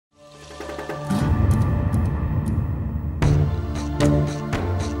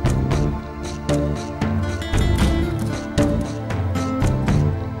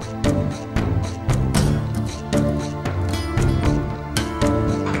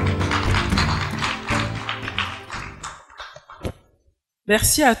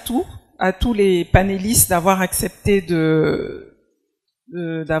Merci à tous les panélistes d'avoir accepté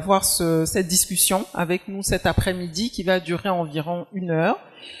d'avoir cette discussion avec nous cet après-midi qui va durer environ 1 heure.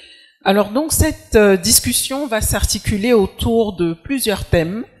 Alors donc cette discussion va s'articuler autour de plusieurs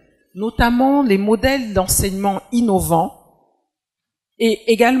thèmes, notamment les modèles d'enseignement innovants et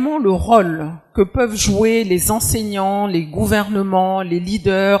également le rôle que peuvent jouer les enseignants, les gouvernements, les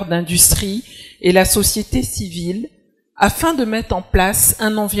leaders d'industrie et la société civile afin de mettre en place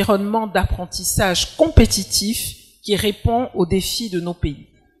un environnement d'apprentissage compétitif qui répond aux défis de nos pays.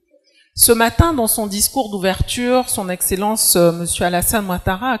 Ce matin, dans son discours d'ouverture, son Excellence M. Alassane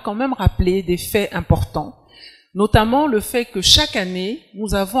Ouattara a quand même rappelé des faits importants, notamment le fait que chaque année,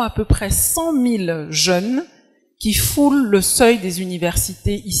 nous avons à peu près 100 000 jeunes qui foulent le seuil des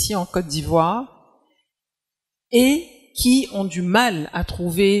universités ici en Côte d'Ivoire et qui ont du mal à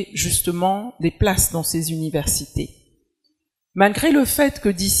trouver justement des places dans ces universités. Malgré le fait que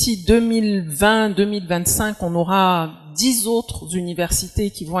d'ici 2020-2025, on aura 10 autres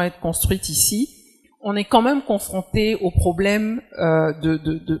universités qui vont être construites ici, on est quand même confronté au problème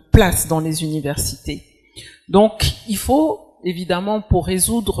de place dans les universités. Donc, il faut, évidemment, pour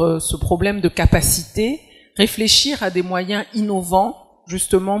résoudre ce problème de capacité, réfléchir à des moyens innovants,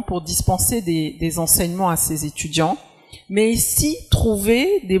 justement, pour dispenser des enseignements à ces étudiants, mais aussi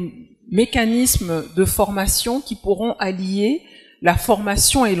trouver des mécanismes de formation qui pourront allier la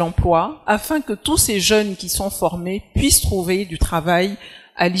formation et l'emploi, afin que tous ces jeunes qui sont formés puissent trouver du travail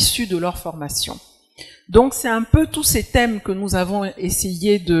à l'issue de leur formation. Donc c'est un peu tous ces thèmes que nous avons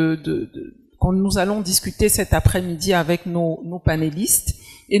essayé quand nous allons discuter cet après-midi avec nos panélistes,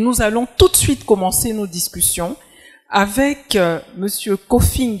 et nous allons tout de suite commencer nos discussions avec Monsieur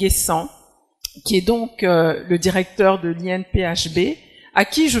Kofi Nguessan, qui est donc le directeur de l'INPHB, à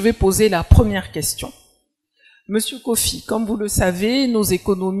qui je vais poser la première question. Monsieur Kofi, comme vous le savez, nos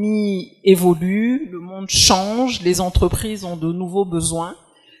économies évoluent, le monde change, les entreprises ont de nouveaux besoins.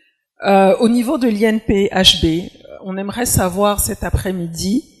 Au niveau de l'INPHB, on aimerait savoir cet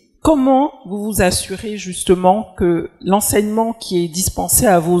après-midi comment vous vous assurez justement que l'enseignement qui est dispensé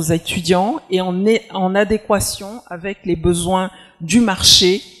à vos étudiants est en adéquation avec les besoins du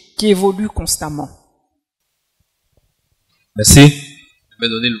marché qui évolue constamment. Merci de me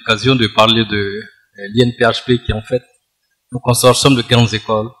donner l'occasion de parler de l'INPHB qui est en fait un consortium de grandes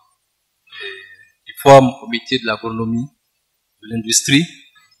écoles qui forment au métier de l'agronomie, de l'industrie,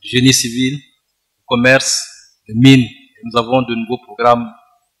 du génie civil, du commerce, des mines. Et nous avons de nouveaux programmes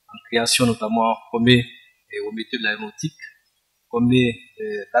en création, notamment formés au métier de l'aéronautique, formés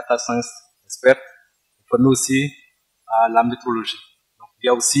data science experts, formés aussi à la métrologie. Donc, il y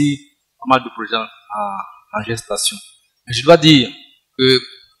a aussi pas mal de projets en gestation. Mais je dois dire que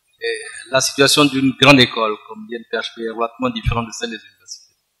la situation d'une grande école comme l'INPHB est relativement différente de celle des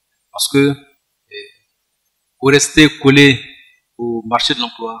universités. Parce que pour rester collé au marché de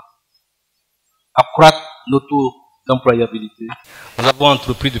l'emploi, accroître notre taux d'employabilité, nous avons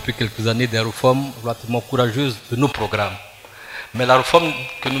entrepris depuis quelques années des réformes relativement courageuses de nos programmes. Mais la réforme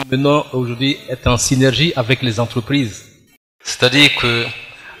que nous menons aujourd'hui est en synergie avec les entreprises. C'est-à-dire que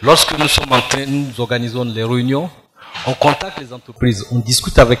lorsque nous sommes en train, nous organisons les réunions, on contacte les entreprises, on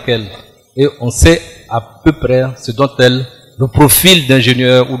discute avec elles et on sait à peu près ce dont elles, le profil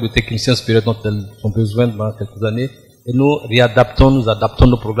d'ingénieurs ou de techniciens supérieurs dont elles ont besoin dans quelques années et nous adaptons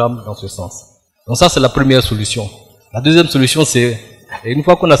nos programmes dans ce sens. Donc ça c'est la première solution. La deuxième solution c'est, une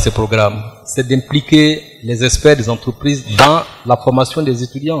fois qu'on a ces programmes, c'est d'impliquer les experts des entreprises dans la formation des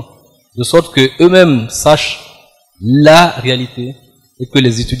étudiants, de sorte que eux-mêmes sachent la réalité et que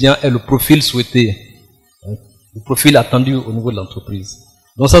les étudiants aient le profil souhaité, le profil attendu au niveau de l'entreprise.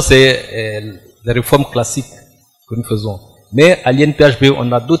 Donc ça, c'est les réformes classiques que nous faisons. Mais à l'INPHB,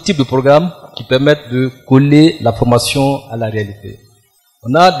 on a d'autres types de programmes qui permettent de coller la formation à la réalité.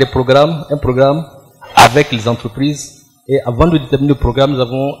 On a des programmes, un programme avec les entreprises, et avant de déterminer le programme, nous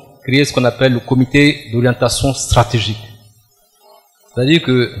avons créé ce qu'on appelle le comité d'orientation stratégique. C'est-à-dire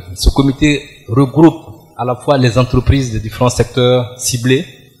que ce comité regroupe à la fois les entreprises des différents secteurs ciblés.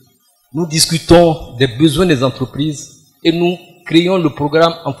 Nous discutons des besoins des entreprises et nous créons le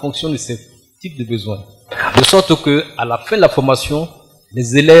programme en fonction de ces types de besoins. De sorte que, à la fin de la formation,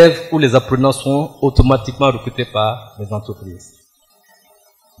 les élèves ou les apprenants sont automatiquement recrutés par les entreprises.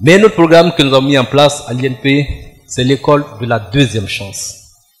 Mais notre programme que nous avons mis en place à l'INP, c'est l'école de la deuxième chance.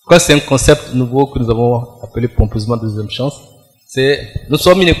 C'est un concept nouveau que nous avons appelé pompeusement deuxième chance. Nous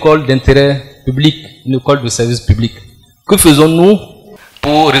sommes une école d'intérêt public, une école de service public. Que faisons-nous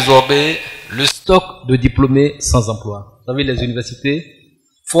pour résorber le stock de diplômés sans emploi? Vous savez, les universités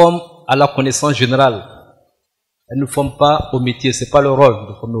forment à la connaissance générale. elles ne forment pas au métier. C'est pas leur rôle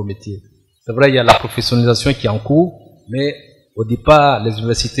de former au métier. C'est vrai, il y a la professionnalisation qui est en cours, mais au départ, les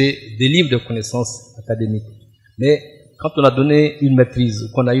universités délivrent des connaissances académiques. Mais quand on a donné une maîtrise,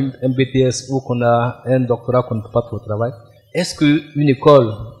 ou qu'on a eu un BTS, ou qu'on a un doctorat qu'on ne peut pas trouver au travail, est-ce qu'une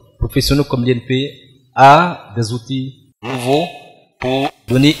école professionnelle comme l'INP a des outils nouveaux pour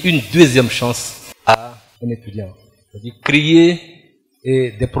donner une deuxième chance à un étudiant? C'est-à-dire créer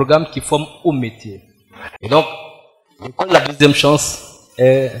des programmes qui forment au métier. Et donc, la deuxième chance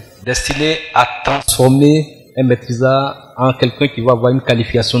est destinée à transformer un maîtrisard en quelqu'un qui va avoir une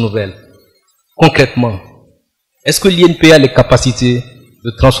qualification nouvelle. Concrètement, est-ce que l'INP a les capacités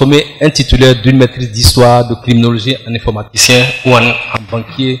de transformer un titulaire d'une maîtrise d'histoire, de criminologie en informaticien ou en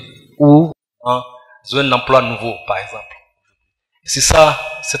banquier ou en un emploi nouveau, par exemple? C'est ça,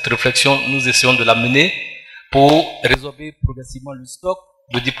 cette réflexion, nous essayons de la mener pour résorber progressivement le stock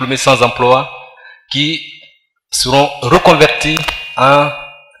de diplômés sans emploi qui seront reconvertis en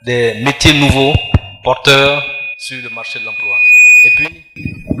des métiers nouveaux, porteurs sur le marché de l'emploi. Et puis,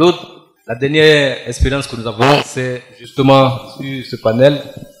 la dernière expérience que nous avons, c'est justement sur ce panel,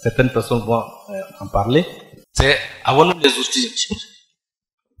 certaines personnes vont en parler, c'est avons-nous des outils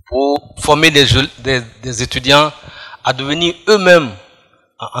pour former des étudiants à devenir eux-mêmes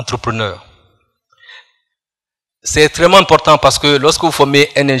entrepreneurs. C'est extrêmement important parce que lorsque vous formez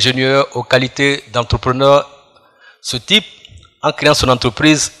un ingénieur aux qualités d'entrepreneur, ce type, en créant son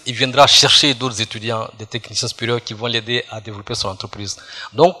entreprise, il viendra chercher d'autres étudiants, des techniciens supérieurs qui vont l'aider à développer son entreprise.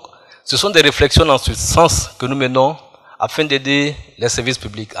 Donc, ce sont des réflexions dans ce sens que nous menons afin d'aider les services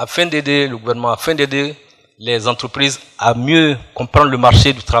publics, afin d'aider le gouvernement, afin d'aider les entreprises à mieux comprendre le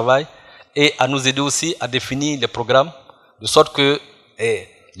marché du travail et à nous aider aussi à définir les programmes de sorte que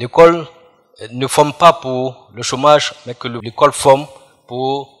l'école ne forme pas pour le chômage, mais que l'école forme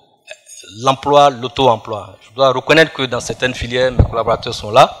pour l'emploi, l'auto-emploi. Je dois reconnaître que dans certaines filières, mes collaborateurs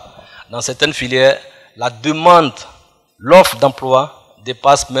sont là, dans certaines filières, la demande, l'offre d'emploi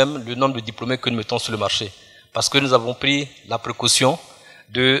dépasse même le nombre de diplômés que nous mettons sur le marché. Parce que nous avons pris la précaution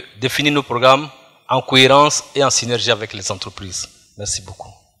de définir nos programmes en cohérence et en synergie avec les entreprises. Merci beaucoup.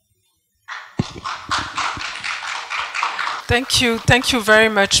 Thank you very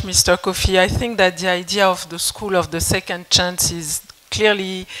much, Mr. Kofi. I think that the idea of the school of the second chance is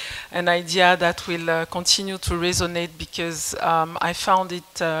clearly an idea that will continue to resonate because I found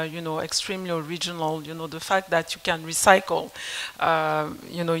it, extremely original. The fact that you can recycle,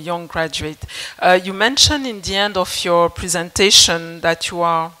 young graduate. You mentioned in the end of your presentation that you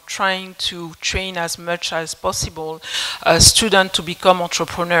are trying to train as much as possible students to become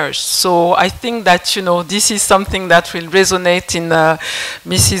entrepreneurs. So I think that, this is something that will resonate in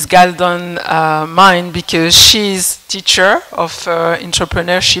Mrs. Galdon's mind because she is teacher of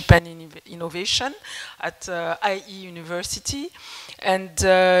entrepreneurship and innovation at IE University. And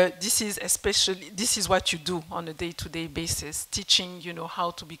this is what you do on a day-to-day basis, teaching,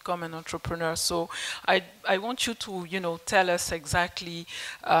 how to become an entrepreneur. So I want you to, tell us exactly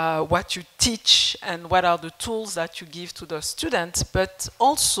what you teach and what are the tools that you give to the students, but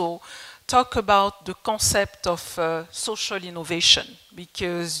also talk about the concept of social innovation,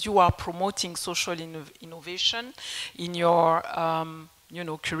 because you are promoting social innovation in your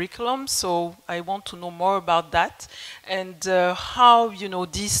curriculum. So I want to know more about that and how,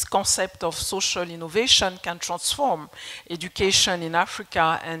 this concept of social innovation can transform education in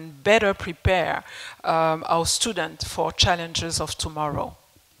Africa and better prepare our students for challenges of tomorrow.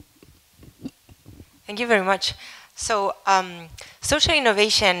 Thank you very much. So social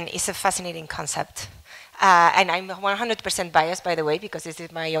innovation is a fascinating concept. And I'm 100% biased, by the way, because this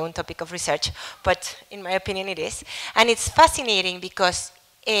is my own topic of research, but in my opinion it is. And it's fascinating because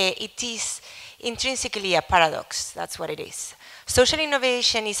it is intrinsically a paradox. That's what it is. Social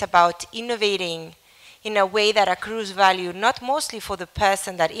innovation is about innovating in a way that accrues value, not mostly for the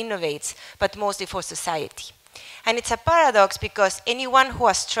person that innovates, but mostly for society. And it's a paradox because anyone who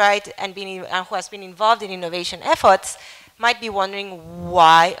has tried and who has been involved in innovation efforts might be wondering,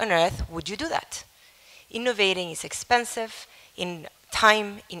 why on earth would you do that? Innovating is expensive in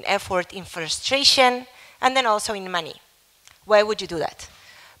time, in effort, in frustration, and then also in money. Why would you do that?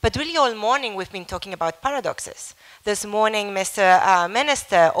 But really all morning we've been talking about paradoxes. This morning Mr.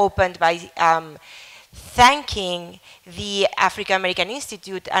 Minister opened by thanking the African American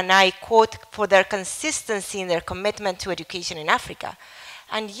Institute, and I quote, for their consistency in their commitment to education in Africa.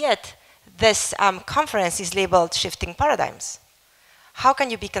 And yet this conference is labeled Shifting Paradigms. How can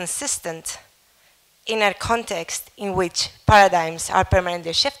you be consistent in a context in which paradigms are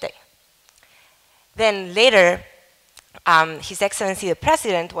permanently shifting? Then later, His Excellency the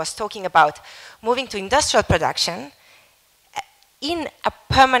President was talking about moving to industrial production in a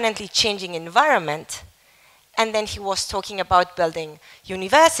permanently changing environment. And then he was talking about building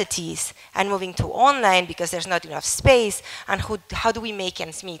universities and moving to online because there's not enough space, and how do we make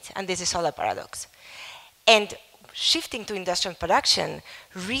ends meet? And this is all a paradox. And shifting to industrial production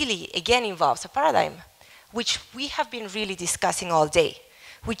really, again, involves a paradigm, which we have been really discussing all day,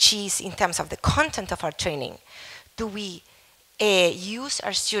 which is in terms of the content of our training. Do we use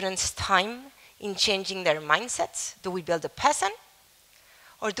our students' time in changing their mindsets? Do we build a person?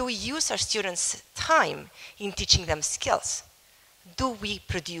 Or do we use our students' time in teaching them skills? Do we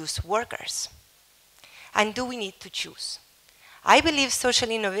produce workers? And do we need to choose? I believe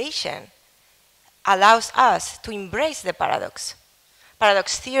social innovation allows us to embrace the paradox.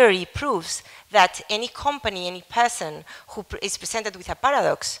 Paradox theory proves that any company, any person who is presented with a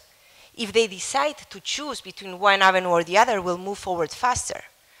paradox, if they decide to choose between one avenue or the other, will move forward faster.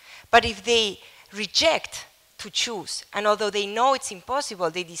 But if they reject to choose, and although they know it's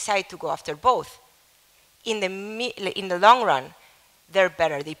impossible, they decide to go after both, in the long run, they're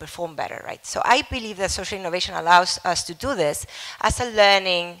better, they perform better, right? So I believe that social innovation allows us to do this as a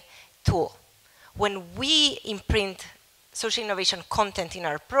learning tool. When we imprint social innovation content in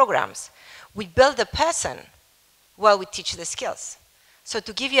our programs, we build the person while we teach the skills. So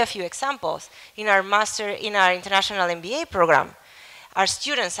to give you a few examples, in our international MBA program, our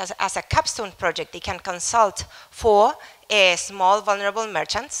students, as a capstone project, they can consult for small vulnerable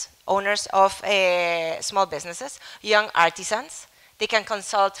merchants, owners of small businesses, young artisans. They can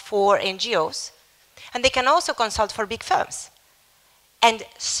consult for NGOs, and they can also consult for big firms. And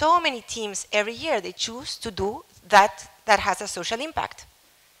so many teams every year, they choose to do that has a social impact.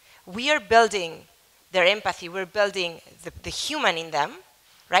 We are building their empathy, we're building the human in them,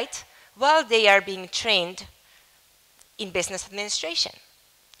 right? While they are being trained in business administration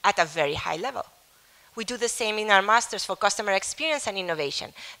at a very high level. We do the same in our masters for customer experience and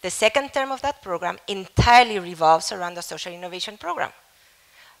innovation. The second term of that program entirely revolves around the social innovation program.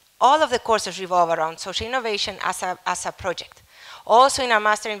 All of the courses revolve around social innovation as a project. Also in our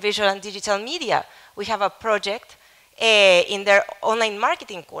master in visual and digital media, we have a project in their online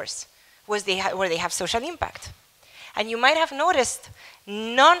marketing course where they have social impact. And you might have noticed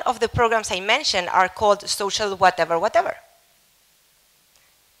none of the programs I mentioned are called social whatever, whatever.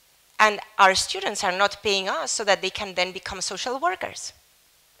 And our students are not paying us so that they can then become social workers.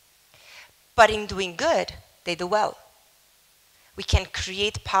 But in doing good, they do well. We can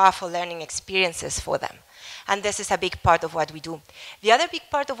create powerful learning experiences for them. And this is a big part of what we do. The other big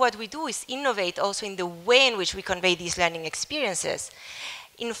part of what we do is innovate also in the way in which we convey these learning experiences,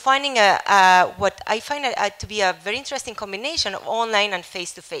 in finding what I find to be a very interesting combination of online and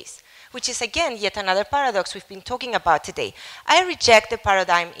face-to-face, which is, again, yet another paradox we've been talking about today. I reject the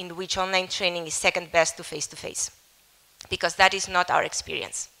paradigm in which online training is second best to face-to-face, because that is not our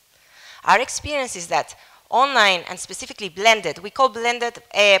experience. Our experience is that online, and specifically blended, we call blended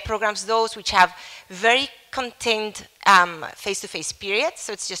programs those which have very contained face-to-face periods.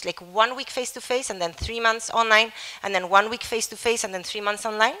 So it's just like 1 week face-to-face and then 3 months online, and then 1 week face-to-face and then 3 months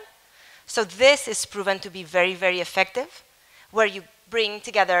online. So this is proven to be very, very effective, where you bring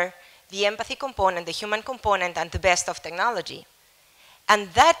together the empathy component, the human component, and the best of technology. And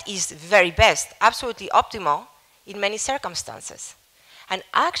that is very best, absolutely optimal in many circumstances. And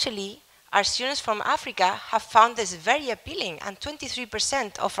actually, our students from Africa have found this very appealing, and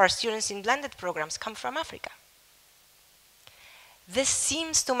 23% of our students in blended programs come from Africa. This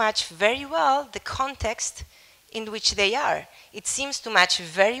seems to match very well the context in which they are. It seems to match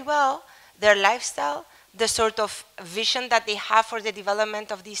very well their lifestyle, the sort of vision that they have for the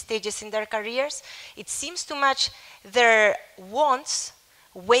development of these stages in their careers. It seems to match their wants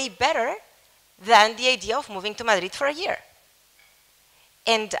way better than the idea of moving to Madrid for a year.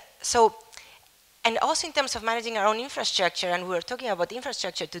 And so, and also in terms of managing our own infrastructure, and we were talking about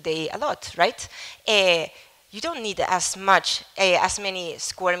infrastructure today a lot, right? You don't need as many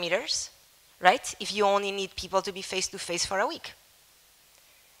square meters, right? If you only need people to be face-to-face for a week.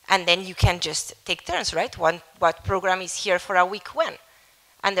 And then you can just take turns, right? What program is here for a week when?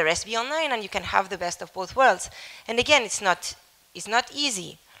 And the rest be online, and you can have the best of both worlds. And again, it's not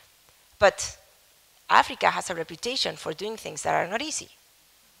easy, but Africa has a reputation for doing things that are not easy.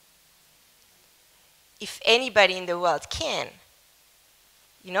 If anybody in the world can,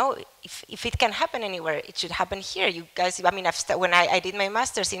 you know, if it can happen anywhere, it should happen here. You guys, I mean, when I did my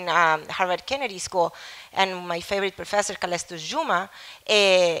master's in Harvard Kennedy School, and my favorite professor, Calestus Juma,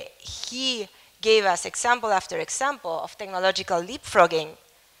 he gave us example after example of technological leapfrogging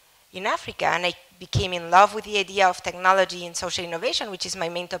in Africa, and I became in love with the idea of technology and social innovation, which is my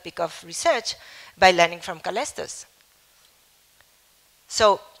main topic of research, by learning from Calestos.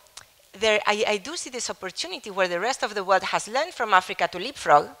 So I do see this opportunity where the rest of the world has learned from Africa to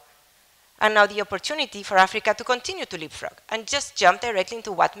leapfrog, and now the opportunity for Africa to continue to leapfrog and just jump directly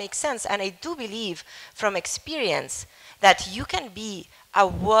into what makes sense. And I do believe from experience that you can be a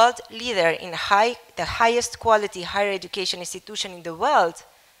world leader in the highest quality higher education institution in the world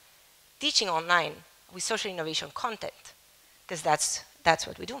teaching online with social innovation content, because that's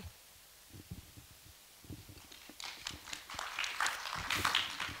what we do.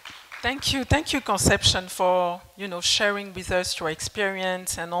 Thank you, Conception, for sharing with us your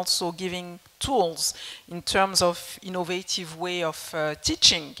experience and also giving tools in terms of innovative way of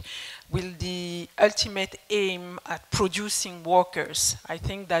teaching, with the ultimate aim at producing workers. I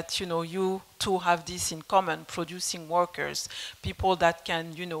think that you two have this in common: producing workers, people that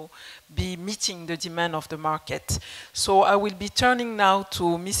can be meeting the demand of the market. So I will be turning now to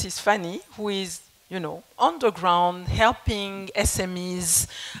Mrs. Fanny, who is on the ground, helping SMEs,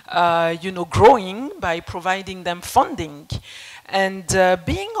 growing by providing them funding. And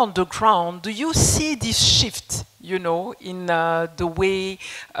being on the ground, do you see this shift, in the way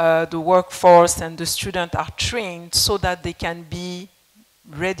the workforce and the students are trained so that they can be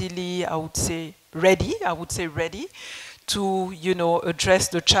ready to, address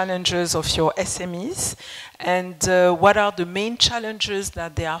the challenges of your SMEs, and what are the main challenges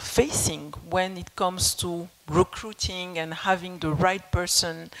that they are facing when it comes to recruiting and having the right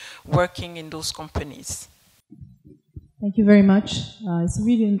person working in those companies? Thank you very much. It's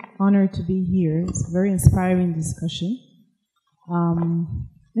really an honor to be here. It's a very inspiring discussion.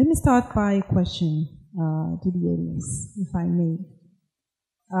 Let me start by a question to the audience, if I may.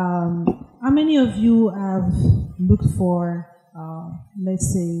 How many of you have looked for,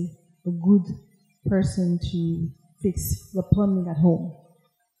 let's say, a good person to fix the plumbing at home?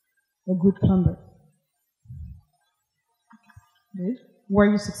 A good plumber? Good.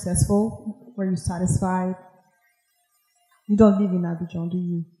 Were you successful? Were you satisfied? You don't live in Abidjan, do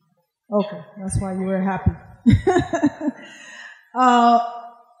you? Okay, that's why you were happy.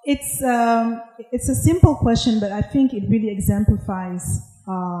 It's a simple question, but I think it really exemplifies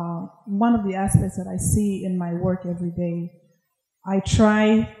one of the aspects that I see in my work every day. I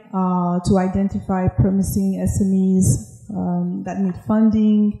try to identify promising SMEs that need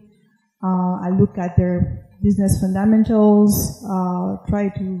funding. I look at their business fundamentals, try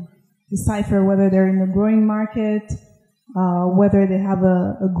to decipher whether they're in a growing market, whether they have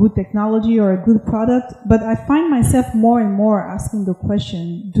a good technology or a good product. But I find myself more and more asking the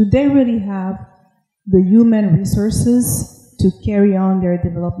question, do they really have the human resources to carry on their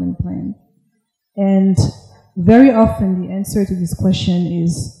development plan? And very often the answer to this question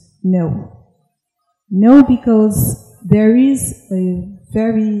is no. No, because there is a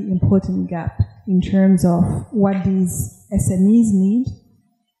very important gap in terms of what these SMEs need.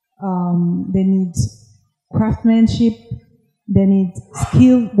 They need craftsmanship, they need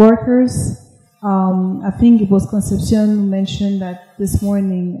skilled workers. I think it was Concepción who mentioned that this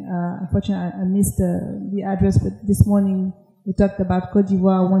morning, unfortunately I missed the address, but this morning we talked about Côte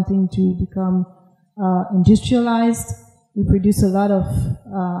d'Ivoire wanting to become industrialized. We produce a lot of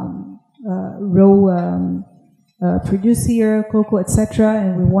raw produce here, cocoa, etc.,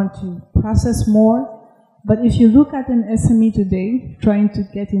 and we want to process more. But if you look at an SME today trying to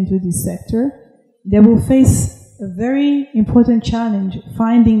get into this sector, they will face a very important challenge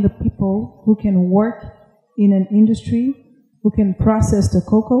finding the people who can work in an industry, who can process the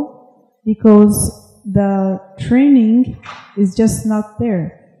cocoa, because the training is just not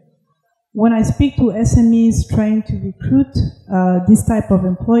there. When I speak to SMEs trying to recruit this type of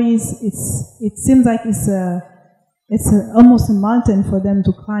employees, it seems like it's almost a mountain for them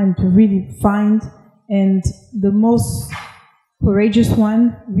to climb to really find, and the most courageous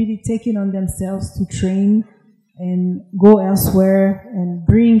one really taking on themselves to train and go elsewhere and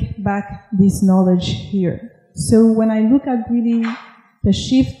bring back this knowledge here. So when I look at really the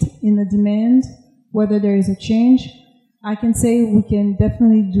shift in the demand, whether there is a change, I can say we can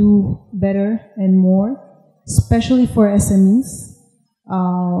definitely do better and more, especially for SMEs.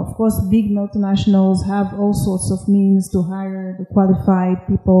 Of course, big multinationals have all sorts of means to hire the qualified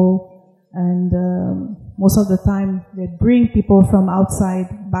people, and most of the time they bring people from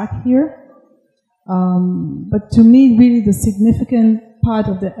outside back here. But to me, really the significant part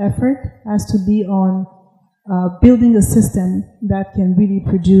of the effort has to be on building a system that can really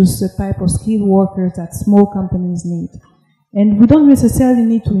produce the type of skilled workers that small companies need. And we don't necessarily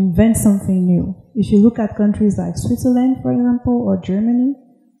need to invent something new. If you look at countries like Switzerland, for example, or Germany,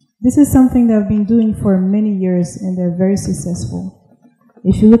 This is something they've been doing for many years and they're very successful.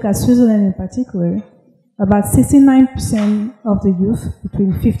 If you look at Switzerland in particular, about 69% of the youth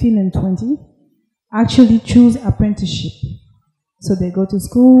between 15 and 20 actually choose apprenticeship. So they go to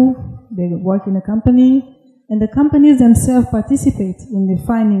school, they work in a company, and the companies themselves participate in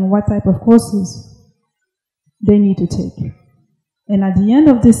defining what type of courses they need to take. And at the end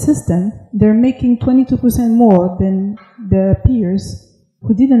of this system, they're making 22% more than their peers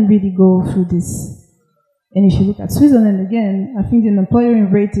who didn't really go through this. And if you look at Switzerland again, I think the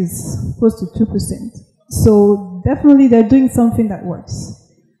unemployment rate is close to 2%. So definitely they're doing something that works.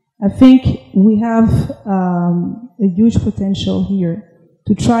 I think we have a huge potential here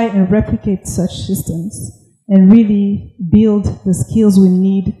to try and replicate such systems and really build the skills we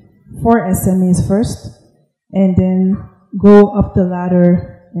need for SMEs first, and then go up the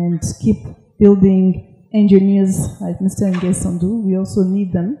ladder and keep building engineers like Mr. Ndiaye do. We also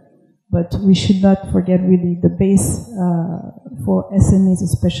need them, but we should not forget really the base for SMEs,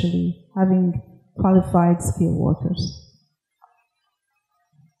 especially having qualified skilled workers.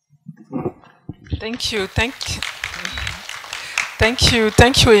 Thank you,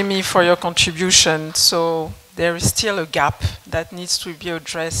 Amy, for your contribution. So there is still a gap that needs to be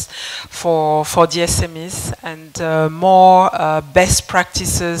addressed for the SMEs, and more best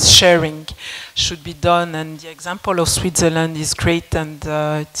practices sharing should be done. And the example of Switzerland is great, and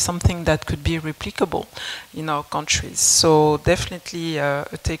it's something that could be replicable in our countries. So definitely a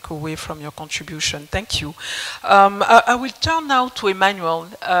takeaway from your contribution. Thank you. I will turn now to Emmanuel.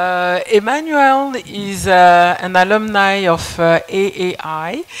 Emmanuel is an alumni of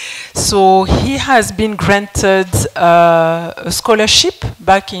AAI. So he has been granted a scholarship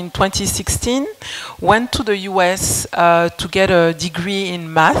back in 2016, went to the US to get a degree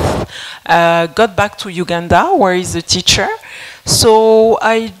in math, got back to Uganda where he's a teacher. So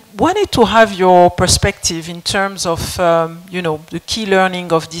I wanted to have your perspective in terms of, you know, the key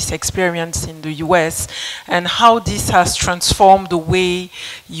learning of this experience in the US and how this has transformed the way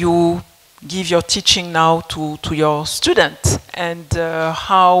you give your teaching now to your students, and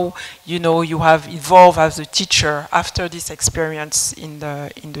how, you know, you have evolved as a teacher after this experience in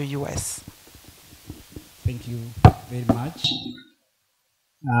the US. Thank you very much.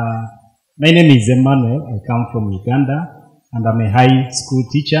 My name is Emmanuel. I come from Uganda, and I'm a high school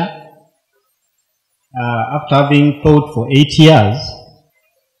teacher. After having taught for 8 years,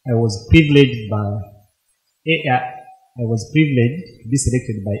 I was privileged to be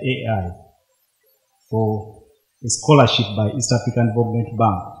selected by AI for a scholarship by East African Development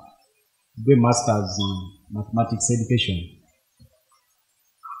Bank to do a master's in mathematics education.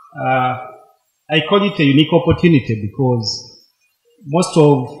 I call it a unique opportunity because most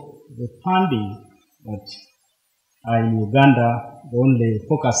of the funding that are in Uganda only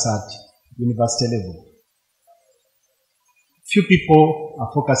focus at university level. Few people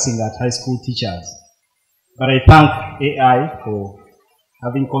are focusing at high school teachers, but I thank AI for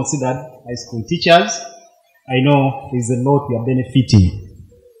having considered high school teachers. I know there's a lot we are benefiting.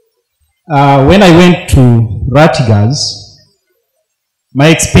 When I went to Rutgers, my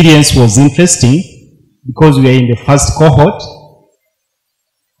experience was interesting because we are in the first cohort.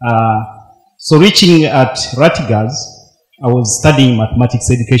 So reaching at Rutgers, I was studying mathematics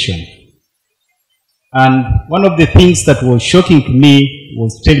education. And one of the things that was shocking to me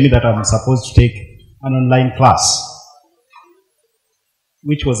was telling me that I'm supposed to take an online class,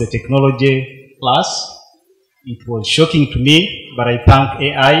 which was a technology class. It was shocking to me, but I thank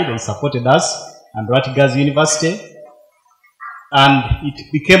AI, they supported us, and Rutgers University. And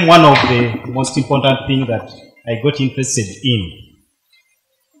it became one of the most important things that I got interested in.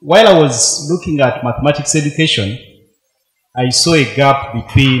 While I was looking at mathematics education, I saw a gap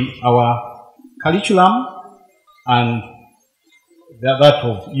between our curriculum and that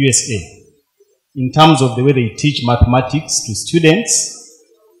of USA in terms of the way they teach mathematics to students.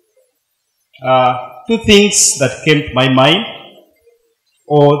 Two things that came to my mind,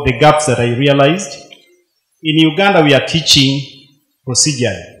 or the gaps that I realized. In Uganda, we are teaching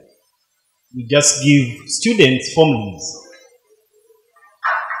procedurally. We just give students formulas.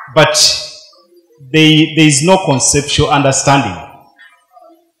 But there is no conceptual understanding.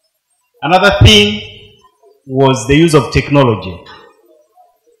 Another thing was the use of technology.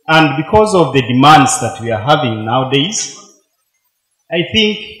 And because of the demands that we are having nowadays, I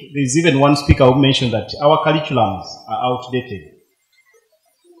think there's even one speaker who mentioned that our curriculums are outdated.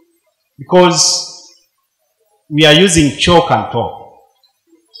 Because we are using chalk and talk.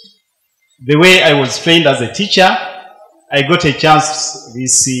 The way I was trained as a teacher, I got a chance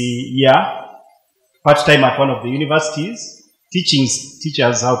this year, part-time at one of the universities, teaching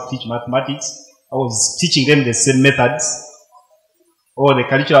teachers how to teach mathematics. I was teaching them the same methods, or the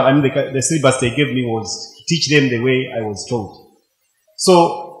curriculum, I mean the syllabus they gave me was to teach them the way I was taught.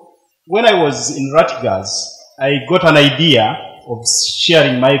 So when I was in Rutgers, I got an idea of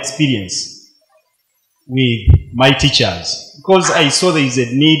sharing my experience with my teachers, because I saw there is a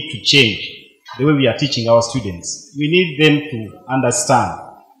need to change the way we are teaching our students. We need them to understand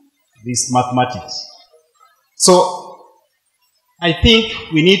this mathematics. So I think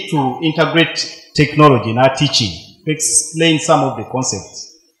we need to integrate technology in our teaching to explain some of the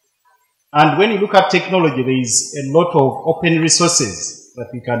concepts. And when you look at technology, there is a lot of open resources that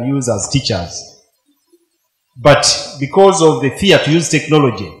we can use as teachers. But because of the fear to use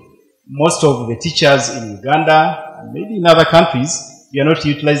technology, most of the teachers in Uganda and maybe in other countries, we are not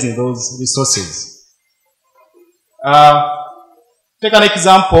utilizing those resources. Take an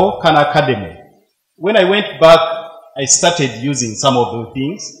example, Khan Academy. When I went back, I started using some of those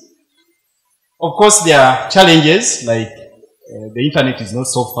things. Of course, there are challenges, like the internet is not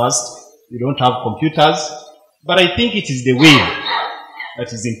so fast, we don't have computers, but I think it is the way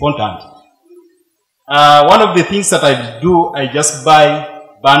that is important. One of the things that I do, I just buy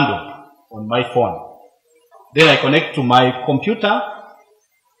bundle on my phone. Then I connect to my computer.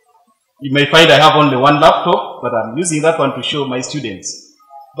 You may find I have only one laptop, but I'm using that one to show my students.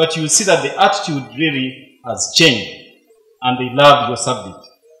 But you see that the attitude really has changed, and they love your subject.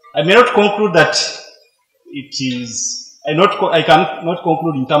 I may not conclude that it is, I cannot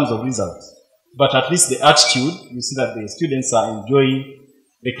conclude in terms of results, but at least the attitude, you see that the students are enjoying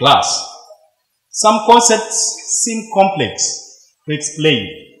the class. Some concepts seem complex to explain,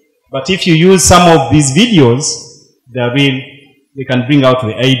 but if you use some of these videos, they can bring out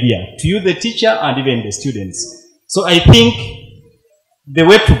the idea to you, the teacher, and even the students. So I think the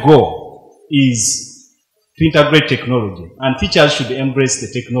way to go is to integrate technology, and teachers should embrace the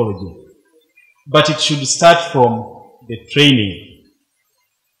technology. But it should start from the training.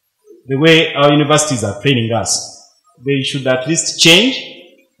 The way our universities are training us, they should at least change,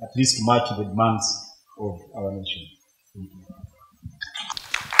 at least to match the demands of our nation.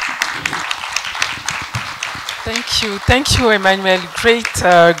 Thank you. Thank you, Emmanuel.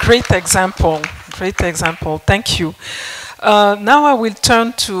 Great example. Great example. Thank you. Now I will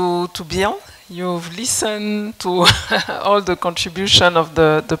turn to Bill. You've listened to all the contribution of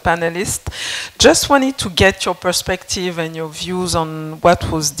the panelists. Just wanted to get your perspective and your views on what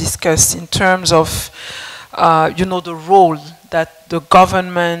was discussed in terms of, the role that the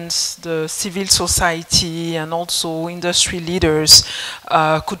governments, the civil society, and also industry leaders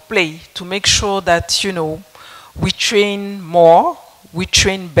could play to make sure that, we train more, we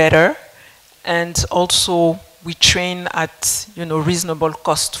train better, and also we train at reasonable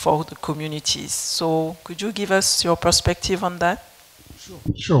cost for the communities. So could you give us your perspective on that?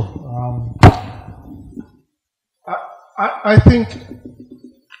 Sure. I think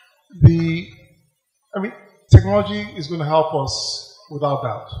technology is going to help us without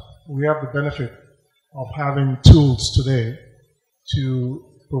doubt. We have the benefit of having tools today to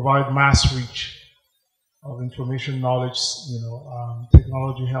provide mass reach of information, knowledge.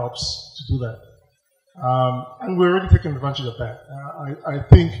 Technology helps to do that. And we're already taking advantage of that. I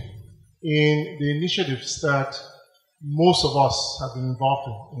think in the initiatives that most of us have been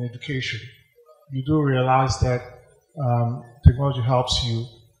involved in education, you do realize that technology helps you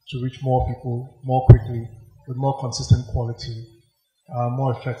to reach more people more quickly, with more consistent quality,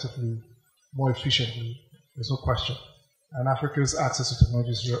 more effectively, more efficiently. There's no question. And Africa's access to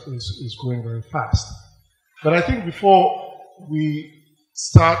technology is growing very fast. But I think before we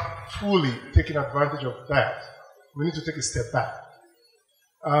start fully taking advantage of that, we need to take a step back.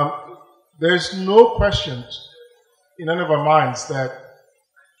 There's no question in any of our minds that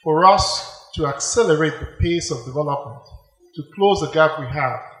for us to accelerate the pace of development, to close the gap we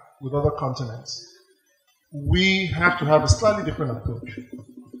have with other continents, we have to have a slightly different approach.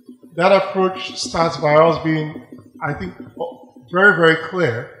 That approach starts by us being, I think, very, very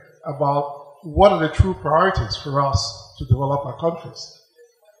clear about what are the true priorities for us to develop our countries.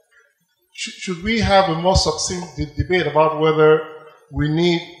 Should we have a more succinct debate about whether we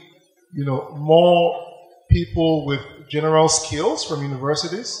need, more people with general skills from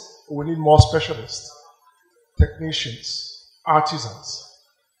universities, or we need more specialists, technicians, artisans?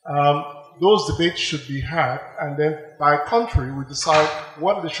 Those debates should be had, and then by country we decide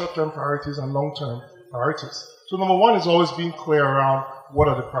what are the short-term priorities and long-term priorities. So number one is always being clear around what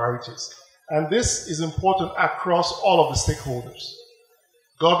are the priorities. And this is important across all of the stakeholders.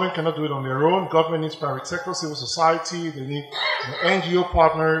 Government cannot do it on their own. Government needs private sector, civil society, they need NGO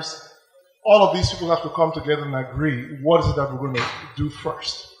partners, all of these people have to come together and agree what is it that we're going to do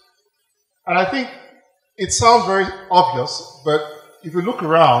first. And I think it sounds very obvious, but if you look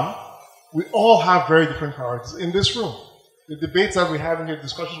around, we all have very different priorities in this room. The debates that we're having, the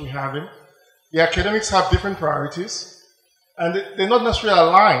discussions we're having, the academics have different priorities, and they're not necessarily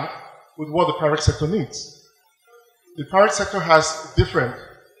aligned with what the private sector needs. The private sector has different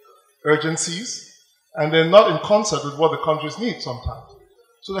urgencies, and they're not in concert with what the countries need sometimes.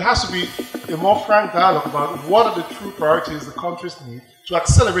 So there has to be a more frank dialogue about what are the true priorities the countries need to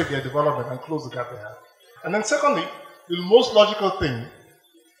accelerate their development and close the gap they have. And then secondly, the most logical thing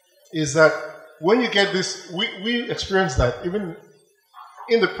is that when you get this, we experience that even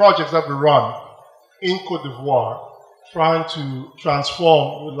in the projects that we run in Côte d'Ivoire, trying to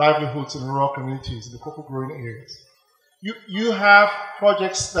transform the livelihoods in rural communities, in the cocoa growing areas. You have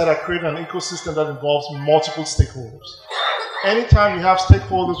projects that are creating an ecosystem that involves multiple stakeholders. Anytime you have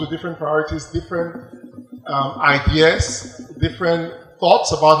stakeholders with different priorities, different ideas, different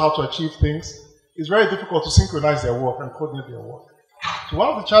thoughts about how to achieve things, it's very difficult to synchronize their work and coordinate their work. So one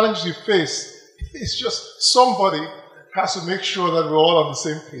of the challenges you face is just somebody has to make sure that we're all on the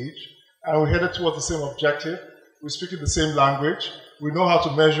same page and we're headed towards the same objective, we're speaking the same language, we know how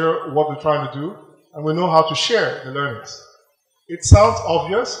to measure what we're trying to do, and we know how to share the learnings. It sounds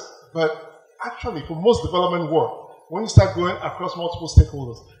obvious, but actually for most development work, when you start going across multiple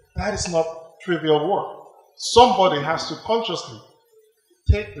stakeholders, that is not trivial work. Somebody has to consciously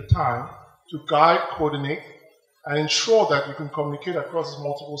take the time to guide, coordinate, and ensure that we can communicate across these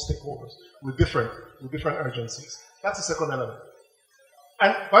multiple stakeholders with different urgencies. That's the second element.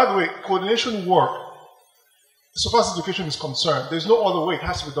 And by the way, coordination work, so far as education is concerned, there's no other way. It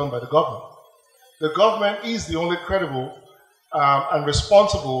has to be done by the government. The government is the only credible and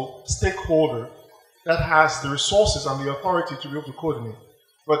responsible stakeholder that has the resources and the authority to be able to coordinate.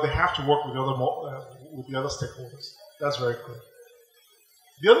 But they have to work with the other stakeholders. That's very clear.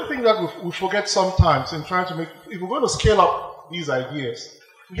 The other thing that we forget sometimes in trying to make, if we're going to scale up these ideas,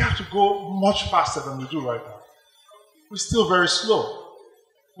 we have to go much faster than we do right now. We're still very slow.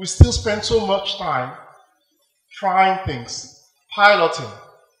 We still spend so much time trying things, piloting,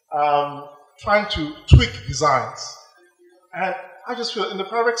 trying to tweak designs. And I just feel in the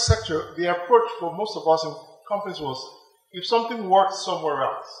private sector, the approach for most of us in companies was, if something works somewhere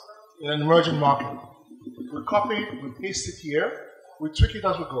else, in an emerging market, we copy it, we paste it here, we tweak it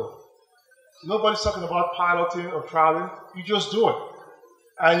as we go. Nobody's talking about piloting or trialing, you just do it.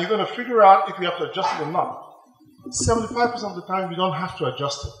 And you're going to figure out if you have to adjust it or not. 75% of the time, you don't have to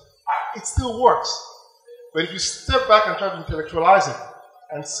adjust it. It still works. But if you step back and try to intellectualize it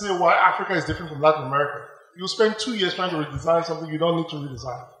and say why Africa is different from Latin America, you'll spend 2 years trying to redesign something you don't need to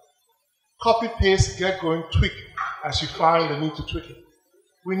redesign. Copy, paste, get going, tweak as you find the need to tweak it.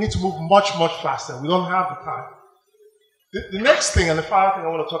 We need to move much, much faster. We don't have the time. The next thing, and the final thing I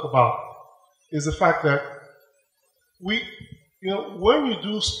want to talk about, is the fact that when you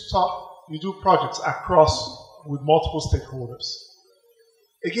do stuff, you do projects across with multiple stakeholders.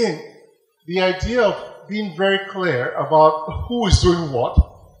 Again, the idea of being very clear about who is doing what,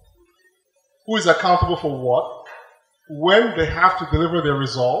 who is accountable for what, when they have to deliver their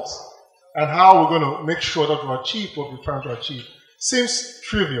results, and how we're going to make sure that we achieve what we're trying to achieve seems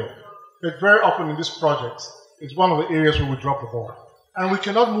trivial, but very often in these projects, it's one of the areas where we drop the ball. And we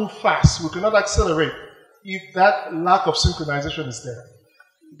cannot move fast, we cannot accelerate if that lack of synchronization is there.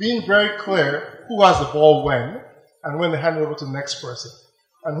 Being very clear who has the ball when, and when they hand it over to the next person,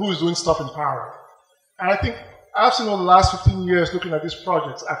 and who is doing stuff in parallel. And I think I've seen over the last 15 years looking at these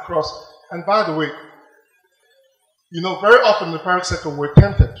projects across, and by the way, very often in the private sector we're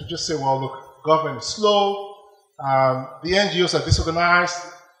tempted to just say, well, look, government is slow, the NGOs are disorganized,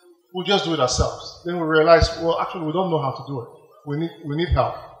 we'll just do it ourselves. Then we realize, well, actually we don't know how to do it. We need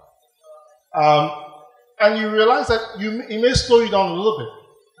help. And you realize that it may slow you down a little bit.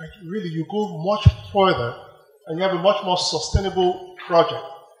 Like really, you go much further and you have a much more sustainable project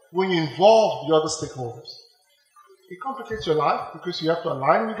when you involve the other stakeholders. It complicates your life because you have to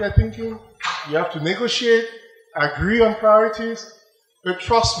align with their thinking, you have to negotiate, agree on priorities, but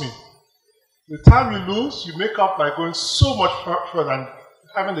trust me, the time you lose, you make up by going so much further and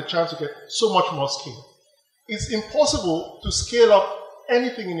having the chance to get so much more scale. It's impossible to scale up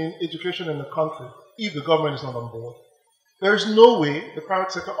anything in education in the country if the government is not on board. There is no way the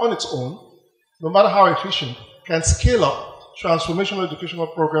private sector on its own, no matter how efficient, can scale up transformational educational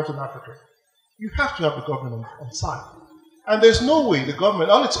programs in Africa. You have to have the government on side. And there's no way the government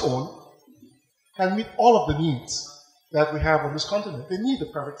on its own can meet all of the needs that we have on this continent. They need the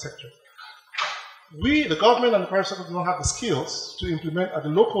private sector. We, the government and the private sector, do not have the skills to implement at the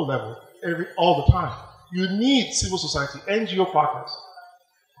local level all the time. You need civil society, NGO partners,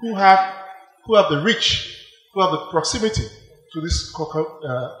 who have the reach, who have the proximity to these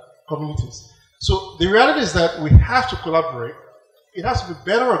communities. So the reality is that we have to collaborate. It has to be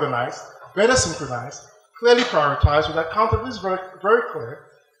better organized, better synchronized, clearly prioritized, with accountability very, very clear.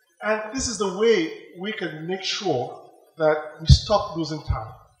 And this is the way we can make sure that we stop losing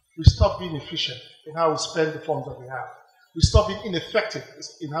time. We stop being efficient in how we spend the funds that we have. We stop being ineffective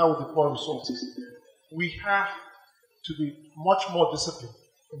in how we deploy resources. We have to be much more disciplined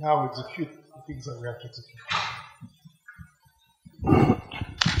in how we execute the things that we have to execute.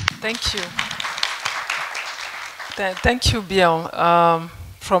 Thank you. Thank you, Bill.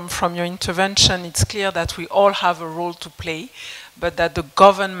 From your intervention, it's clear that we all have a role to play, but that the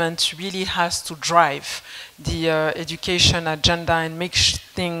government really has to drive the education agenda and make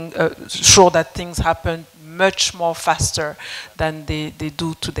sure that things happen much more faster than they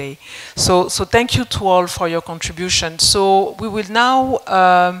do today. So thank you to all for your contribution. So we will now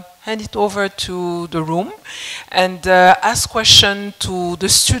hand it over to the room and ask questions to the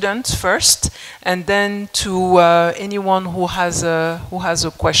students first, and then to anyone who has a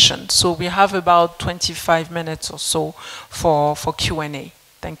question. So we have about 25 minutes or so for Q&A.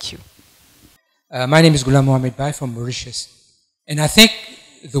 Thank you. My name is Ghulam Mohammed Bai from Mauritius. And I think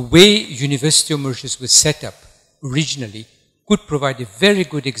the way University of Mauritius was set up originally could provide a very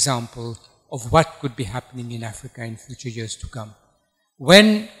good example of what could be happening in Africa in future years to come.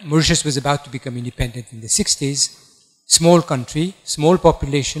 When Mauritius was about to become independent in the 60s, small country, small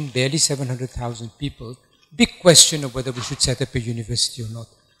population, barely 700,000 people, big question of whether we should set up a university or not.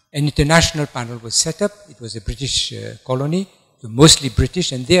 An international panel was set up. It was a British colony, mostly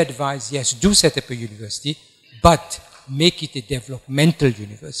British, and they advised, yes, do set up a university, but make it a developmental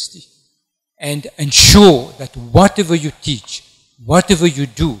university. And ensure that whatever you teach, whatever you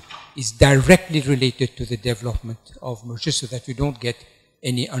do, is directly related to the development of Mauritius, so that you don't get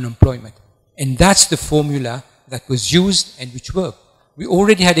any unemployment. And that's the formula that was used and which worked. We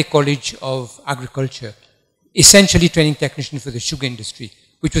already had a college of agriculture, essentially training technicians for the sugar industry,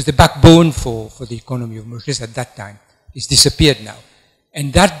 which was the backbone for the economy of Mauritius at that time. It's disappeared now.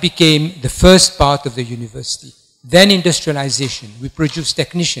 And that became the first part of the university. Then industrialization. We produced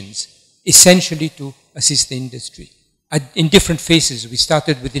technicians, essentially to assist the industry. In different phases, we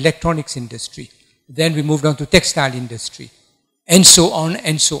started with the electronics industry. Then we moved on to textile industry. And so on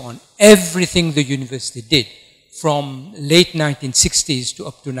and so on. Everything the university did, from late 1960s to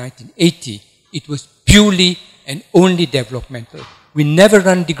up to 1980, it was purely and only developmental. We never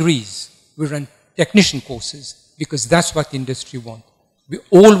run degrees. We run technician courses, because that's what industry wants. We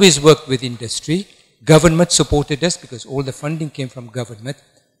always worked with industry. Government supported us because all the funding came from government,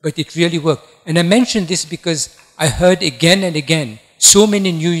 but it really worked. And I mention this because I heard again and again, so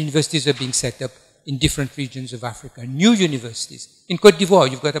many new universities are being set up in different regions of Africa. New universities. In Côte d'Ivoire,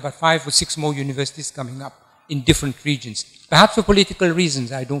 you've got about 5 or 6 more universities coming up in different regions. Perhaps for political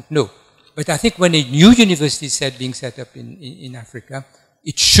reasons, I don't know. But I think when a new university is being set up in Africa,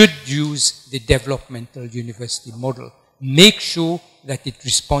 it should use the developmental university model. Make sure that it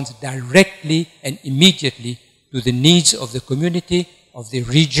responds directly and immediately to the needs of the community, of the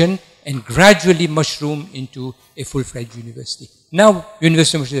region, and gradually mushroom into a full-fledged university. Now,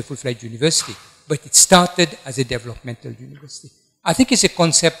 University of Mauritius is a full-fledged university, but it started as a developmental university. I think it's a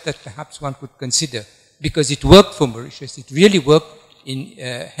concept that perhaps one could consider, because it worked for Mauritius. It really worked in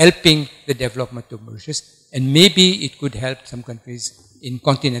helping the development of Mauritius, and maybe it could help some countries in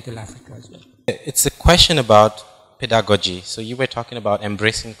continental Africa as well. It's a question about pedagogy. So you were talking about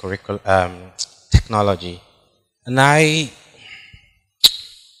embracing technology. And I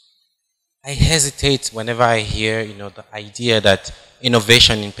hesitate whenever I hear, the idea that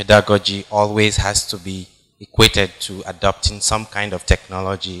innovation in pedagogy always has to be equated to adopting some kind of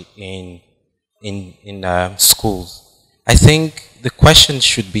technology in schools. I think the question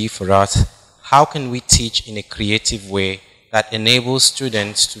should be for us, how can we teach in a creative way that enables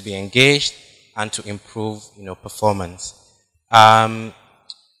students to be engaged and to improve, performance? Then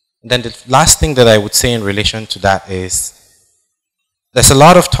the last thing that I would say in relation to that is, there's a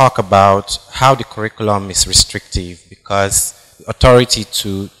lot of talk about how the curriculum is restrictive, because the authority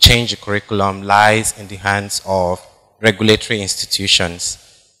to change the curriculum lies in the hands of regulatory institutions.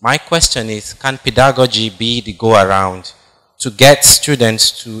 My question is, can pedagogy be the go-around to get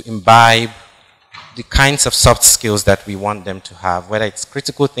students to imbibe the kinds of soft skills that we want them to have, whether it's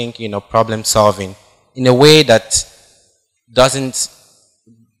critical thinking or problem solving, in a way that the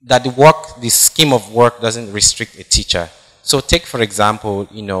scheme of work doesn't restrict a teacher? So take, for example,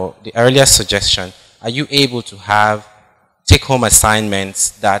 the earlier suggestion, are you able to have take-home assignments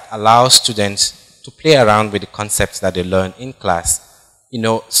that allow students to play around with the concepts that they learn in class, you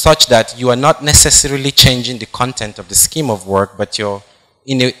know, such that you are not necessarily changing the content of the scheme of work, but you're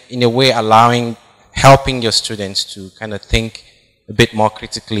in a way helping your students to kind of think a bit more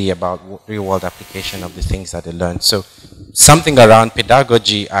critically about real-world application of the things that they learn. So something around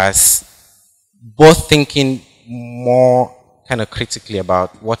pedagogy as both thinking more kind of critically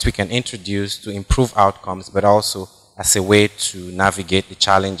about what we can introduce to improve outcomes, but also as a way to navigate the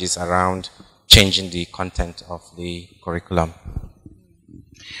challenges around changing the content of the curriculum.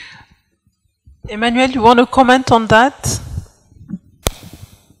 Emmanuel, you want to comment on that?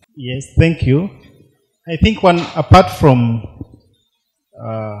 Yes, thank you. I think apart from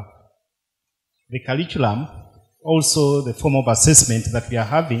the curriculum, also the form of assessment that we are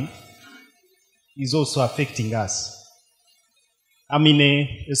having is also affecting us. I'm in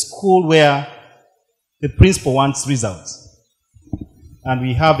a school where the principal wants results. And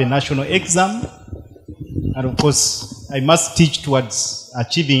we have a national exam, and of course, I must teach towards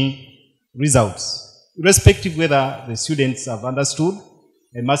achieving results. Irrespective whether the students have understood,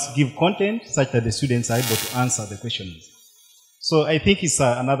 I must give content such that the students are able to answer the questions. So I think it's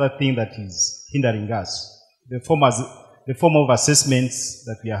another thing that is hindering us, the form of assessments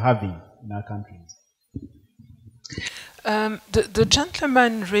that we are having in our countries. The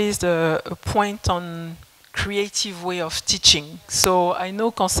gentleman raised a point on creative way of teaching. So I know,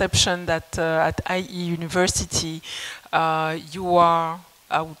 Concepción, that at IE University, you are,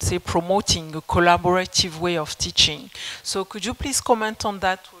 I would say, promoting a collaborative way of teaching. So could you please comment on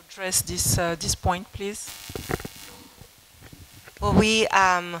that to address this point, please? Well, we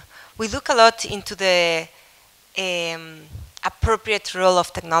look a lot into the appropriate role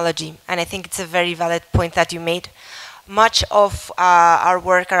of technology, and I think it's a very valid point that you made. Much of our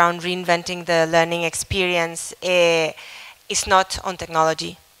work around reinventing the learning experience is not on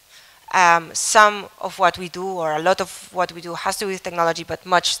technology. Some of what we do, or a lot of what we do, has to do with technology, but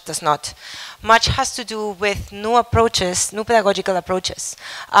much does not. Much has to do with new approaches, new pedagogical approaches.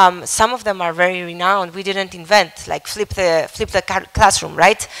 Some of them are very renowned. We didn't invent, like flip the classroom,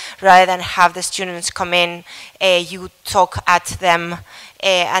 right? Rather than have the students come in, you talk at them,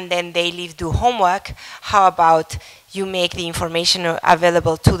 and then they leave, do homework. How about you make the information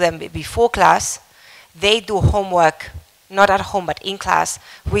available to them before class? They do homework, not at home, but in class,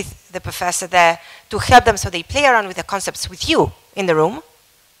 with the professor there to help them, so they play around with the concepts with you in the room.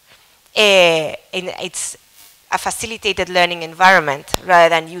 And it's a facilitated learning environment rather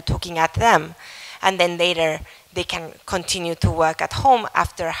than you talking at them. And then later, they can continue to work at home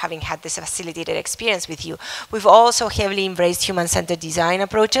after having had this facilitated experience with you. We've also heavily embraced human-centered design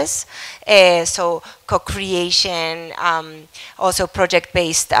approaches, so co-creation, also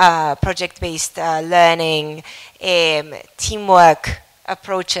project-based learning, teamwork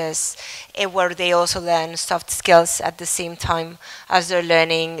approaches, where they also learn soft skills at the same time as they're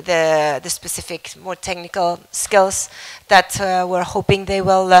learning the specific, more technical skills that we're hoping they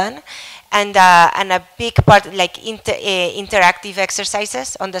will learn. And a big part, like interactive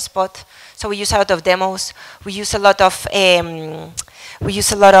exercises on the spot. So we use a lot of demos. We use a lot of, and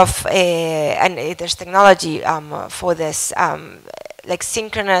there's technology for this, like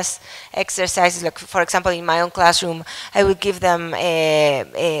synchronous exercises. Like, for example, in my own classroom, I would give them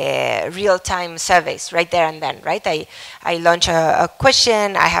real-time surveys right there and then, right? I launch a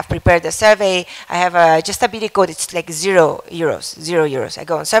question, I have prepared a survey, I have just a BD code, it's like €0. I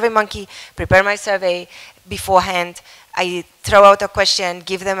go on SurveyMonkey, prepare my survey beforehand, I throw out a question,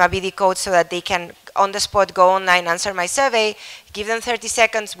 give them a BD code so that they can, on the spot, go online, answer my survey, give them 30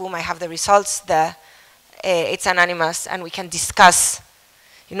 seconds, boom, I have the results there. It's anonymous, and we can discuss,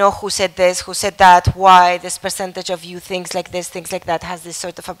 you know, who said this, who said that, why this percentage of you thinks like this, things like that, has this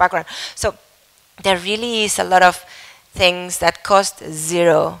sort of a background. So there really is a lot of things that cost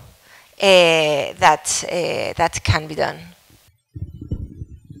zero that can be done.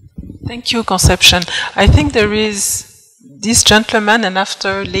 Thank you, Concepción. I think there is this gentleman, and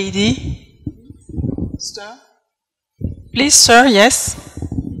after lady. Sir? Please, sir, yes.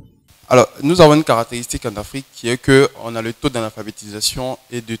 Alors, nous avons une caractéristique en Afrique qui est qu'on a le taux d'analphabétisation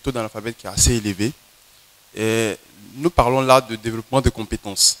et du taux d'analphabète qui est assez élevé. Et nous parlons là de développement de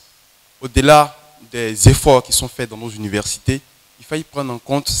compétences. Au-delà des efforts qui sont faits dans nos universités, il faut y prendre en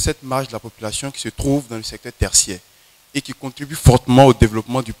compte cette marge de la population qui se trouve dans le secteur tertiaire et qui contribue fortement au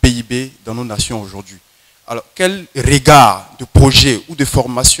développement du PIB dans nos nations aujourd'hui. Alors, quel regard de projet ou de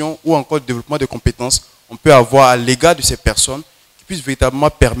formation ou encore de développement de compétences on peut avoir à l'égard de ces personnes qui puissent véritablement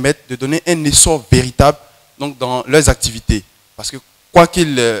permettre de donner un essor véritable donc, dans leurs activités? Parce que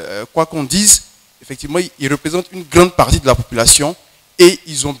quoi qu'on dise, effectivement, ils représentent une grande partie de la population et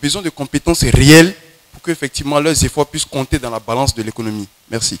ils ont besoin de compétences réelles pour qu'effectivement leurs efforts puissent compter dans la balance de l'économie.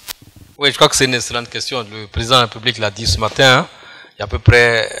 Merci. Oui, je crois que c'est une excellente question. Le président de la République l'a dit ce matin. Hein. Il y a à peu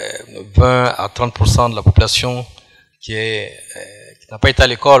près 20 à 30% de la population qui n'a pas été à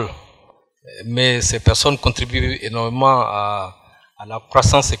l'école. Mais ces personnes contribuent énormément à la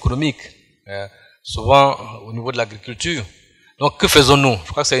croissance économique, souvent au niveau de l'agriculture. Donc, que faisons-nous?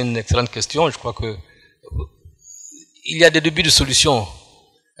 Je crois que c'est une excellente question. Je crois que il y a des débuts de solutions.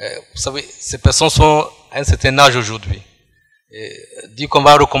 Vous savez, ces personnes sont à un certain âge aujourd'hui. Dire qu'on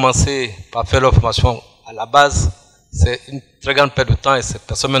va recommencer par faire leur formation à la base, c'est une très grande perte de temps et ces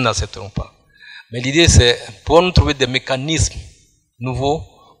personnes même n'accepteront pas. Mais l'idée, c'est pour nous trouver des mécanismes nouveaux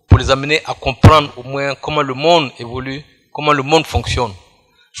pour les amener à comprendre au moins comment le monde évolue, comment le monde fonctionne.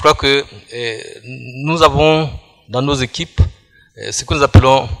 Je crois que nous avons dans nos équipes ce que nous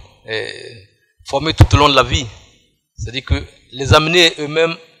appelons former tout au long de la vie. C'est-à-dire que les amener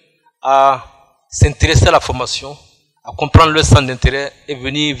eux-mêmes à s'intéresser à la formation, à comprendre leur centre d'intérêt et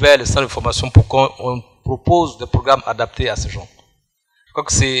venir vers le centre de formation pour qu'on propose des programmes adaptés à ces gens. Je crois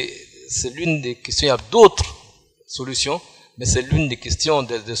que c'est l'une des questions. Il y a d'autres solutions, mais c'est l'une des questions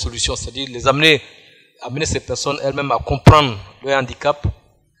des solutions. C'est-à-dire les amener ces personnes elles-mêmes à comprendre leur handicap,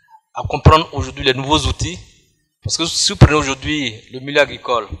 à comprendre aujourd'hui les nouveaux outils. Parce que si vous prenez aujourd'hui le milieu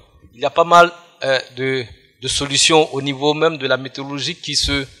agricole, il y a pas mal de solutions au niveau même de la météorologie qui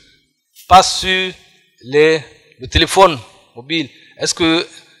se passent sur le téléphone mobile. Est-ce que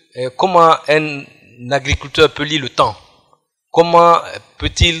comment un agriculteur peut lire le temps? Comment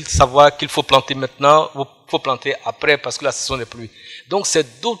peut-il savoir qu'il faut planter maintenant ou qu'il faut planter après parce que la saison des pluies? Donc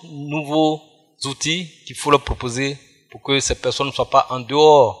c'est d'autres nouveaux outils qu'il faut leur proposer pour que ces personnes ne soient pas en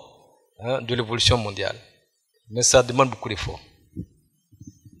dehors de l'évolution mondiale. Mais ça demande beaucoup d'efforts.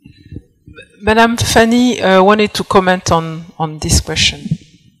 Madame Fanny wanted to comment on this question.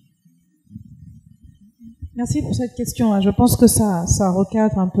 Merci pour cette question. Je pense que ça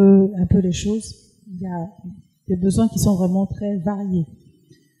recadre un peu les choses. Il y a des besoins qui sont vraiment très variés.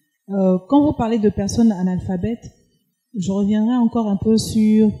 Quand vous parlez de personnes analphabètes, je reviendrai encore un peu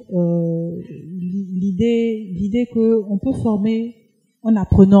sur l'idée qu'on peut former en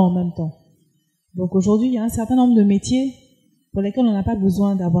apprenant en même temps. Donc aujourd'hui, il y a un certain nombre de métiers pour lesquels on n'a pas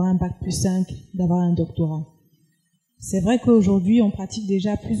besoin d'avoir un bac plus 5, d'avoir un doctorat. C'est vrai qu'aujourd'hui, on pratique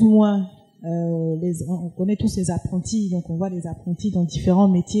déjà plus ou moins, on connaît tous les apprentis, donc on voit les apprentis dans différents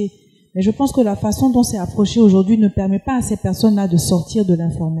métiers. Mais je pense que la façon dont c'est approché aujourd'hui ne permet pas à ces personnes-là de sortir de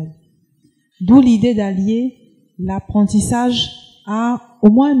l'informel. D'où l'idée d'allier l'apprentissage à au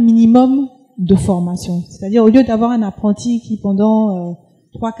moins un minimum de formation. C'est-à-dire au lieu d'avoir un apprenti qui pendant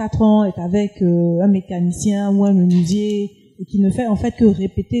 3-4 ans est avec un mécanicien ou un menuisier et qui ne fait en fait que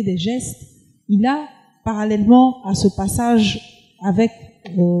répéter des gestes, il a parallèlement à ce passage avec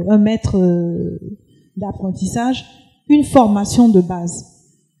un maître d'apprentissage une formation de base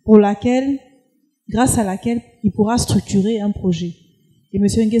grâce à laquelle il pourra structurer un projet. Et M.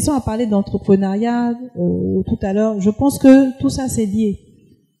 Nguesson a parlé d'entrepreneuriat tout à l'heure. Je pense que tout ça c'est lié.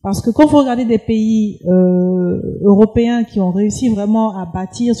 Parce que quand vous regardez des pays européens qui ont réussi vraiment à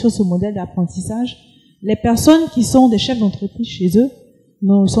bâtir sur ce modèle d'apprentissage, les personnes qui sont des chefs d'entreprise chez eux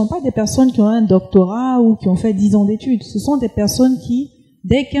ne sont pas des personnes qui ont un doctorat ou qui ont fait 10 ans d'études. Ce sont des personnes qui,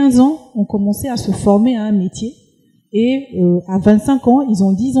 dès 15 ans, ont commencé à se former à un métier. Et à 25 ans, ils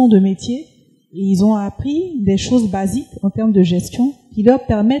ont 10 ans de métier et ils ont appris des choses basiques en termes de gestion qui leur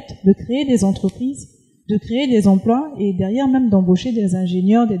permettent de créer des entreprises, de créer des emplois et derrière même d'embaucher des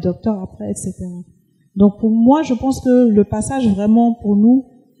ingénieurs, des docteurs après, etc. Donc pour moi, je pense que le passage vraiment pour nous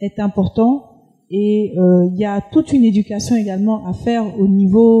est important et il y a toute une éducation également à faire au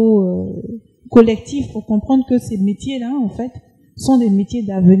niveau collectif pour comprendre que ces métiers-là, en fait, sont des métiers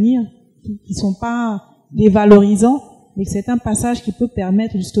d'avenir qui sont pas dévalorisants, mais que c'est un passage qui peut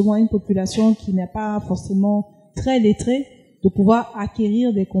permettre justement à une population qui n'est pas forcément très lettrée de pouvoir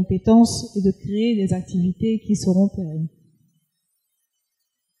acquérir des compétences et de créer des activités qui seront pérennes.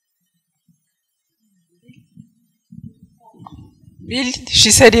 Bill,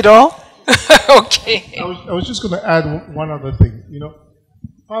 she said it all. Okay. I was just going to add one other thing. You know,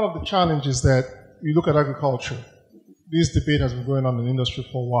 part of the challenge is that you look at agriculture. This debate has been going on in the industry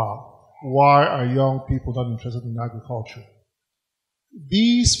for a while. Why are young people not interested in agriculture?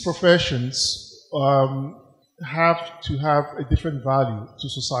 These professions have to have a different value to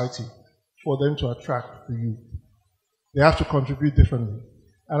society for them to attract the youth. They have to contribute differently.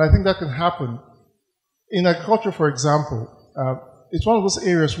 And I think that can happen. In agriculture, for example, it's one of those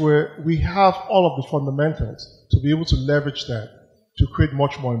areas where we have all of the fundamentals to be able to leverage that to create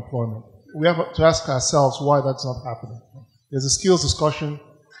much more employment. we have to ask ourselves why that's not happening. There's a skills discussion.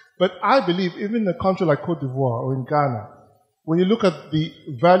 But I believe even in a country like Cote d'Ivoire or in Ghana, when you look at the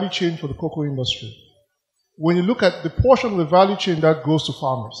value chain for the cocoa industry, when you look at the portion of the value chain that goes to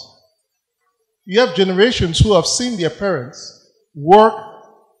farmers, you have generations who have seen their parents work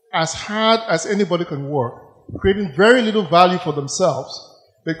as hard as anybody can work, creating very little value for themselves,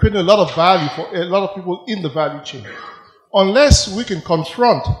 but creating a lot of value for a lot of people in the value chain. Unless we can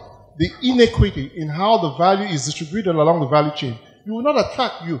confront the inequity in how the value is distributed along the value chain, you will not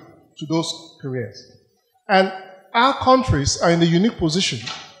attract youth to those careers. And our countries are in a unique position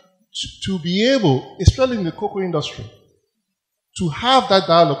to be able, especially in the cocoa industry, to have that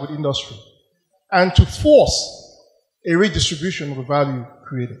dialogue with industry and to force a redistribution of the value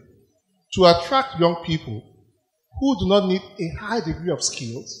created, to attract young people who do not need a high degree of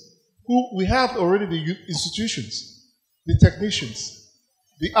skills, who we have already the youth institutions, the technicians,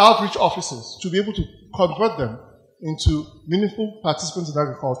 the outreach officers, to be able to convert them into meaningful participants in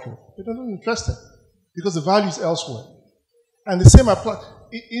agriculture. They're not interested because the value is elsewhere. And the same applies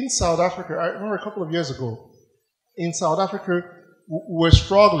in South Africa. I remember a couple of years ago, in South Africa, we were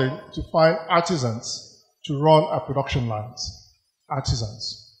struggling to find artisans to run our production lines.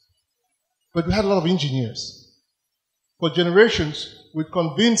 Artisans. But we had a lot of engineers. For generations, we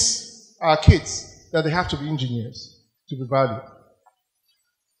convinced our kids that they have to be engineers to be valued.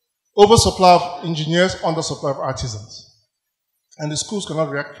 Oversupply of engineers, undersupply of artisans. And the schools cannot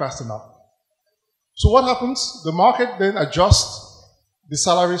react fast enough. So what happens? The market then adjusts the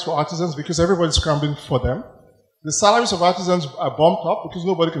salaries for artisans because everybody's scrambling for them. The salaries of artisans are bumped up because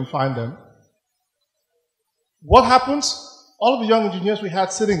nobody can find them. What happens? All of the young engineers we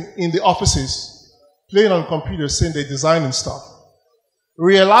had sitting in the offices, playing on computers, saying they're designing stuff,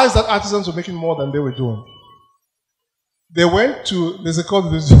 realized that artisans were making more than they were doing. They went to, there's a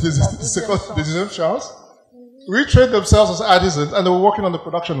called the design shops, retrained themselves as artisans, and they were working on the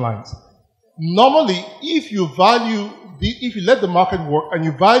production lines. Normally, if you let the market work and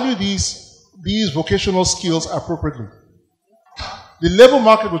you value these vocational skills appropriately, the labor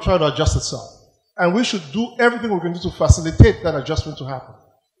market will try to adjust itself. And we should do everything we can do to facilitate that adjustment to happen.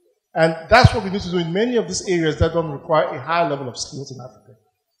 And that's what we need to do in many of these areas that don't require a high level of skills in Africa.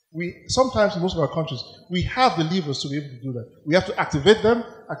 Sometimes in most of our countries, we have the levers to be able to do that. We have to activate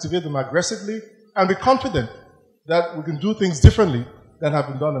them aggressively, and be confident that we can do things differently than have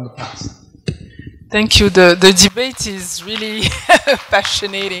been done in the past. Thank you. The debate is really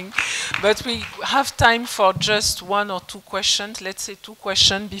fascinating, but we have time for just one or two questions. Let's say two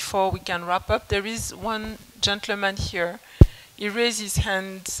questions before we can wrap up. There is one gentleman here. He raised his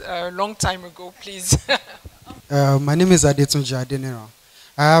hand a long time ago, please. My name is Ndiaye.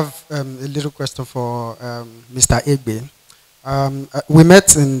 I have a little question for Mr. Egbe. We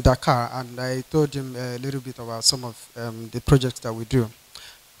met in Dakar, and I told him a little bit about some of the projects that we do.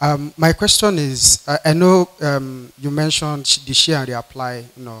 My question is, I know you mentioned the share and reapply,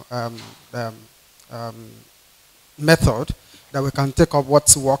 method that we can take up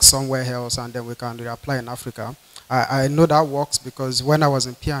what works somewhere else and then we can reapply in Africa. I know that works because when I was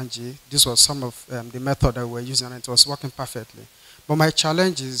in P&G, this was some of the method that we were using and it was working perfectly. But my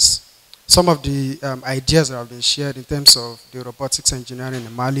challenge is some of the ideas that have been shared in terms of the robotics engineering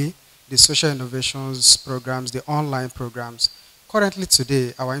in Mali, the social innovations programs, the online programs. Currently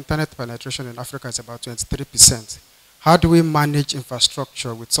today, our internet penetration in Africa is about 23%. How do we manage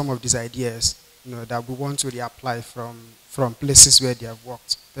infrastructure with some of these ideas that we want to reapply from places where they have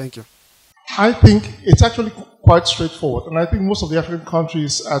worked? Thank you. I think it's actually quite straightforward, and I think most of the African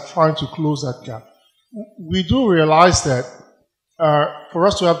countries are trying to close that gap. We do realize that for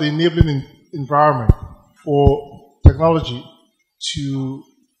us to have the enabling environment for technology to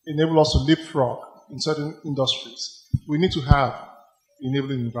enable us to leapfrog in certain industries, we need to have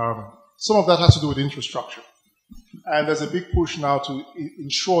enabling environment. Some of that has to do with infrastructure. And there's a big push now to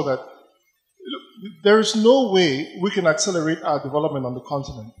ensure that there is no way we can accelerate our development on the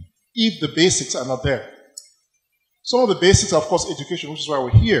continent if the basics are not there. Some of the basics are, of course, education, which is why we're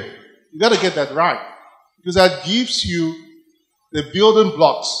here. You got to get that right, because that gives you the building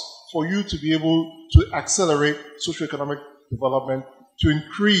blocks for you to be able to accelerate socioeconomic development, to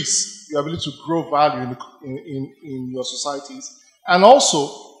increase your ability to grow value in your societies, and also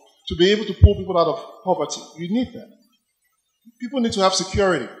to be able to pull people out of poverty. You need that. People need to have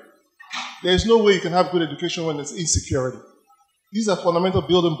security. There is no way you can have good education when there's insecurity. These are fundamental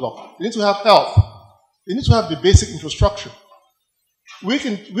building blocks. They need to have health. They need to have the basic infrastructure. We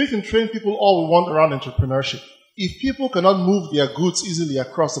can train people all we want around entrepreneurship. If people cannot move their goods easily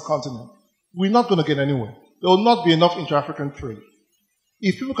across the continent, we're not going to get anywhere. There will not be enough inter-African trade.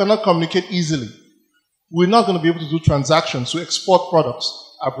 If people cannot communicate easily, we're not going to be able to do transactions to export products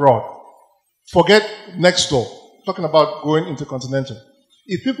abroad. Forget next door, talking about going intercontinental.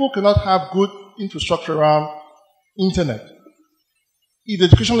 If people cannot have good infrastructure around internet, if the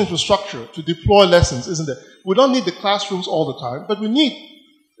educational infrastructure to deploy lessons isn't there, we don't need the classrooms all the time, but we need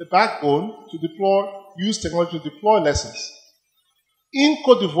the backbone to use technology to deploy lessons. In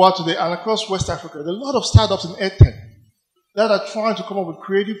Cote d'Ivoire today and across West Africa, there are a lot of startups in EdTech that are trying to come up with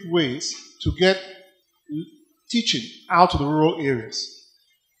creative ways to get teaching out to the rural areas.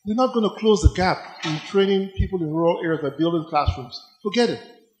 We're not going to close the gap in training people in rural areas by building classrooms. Forget it.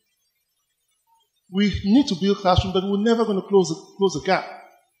 We need to build classrooms, but we're never going to close the gap.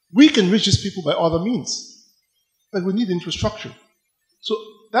 We can reach these people by other means, but we need infrastructure. So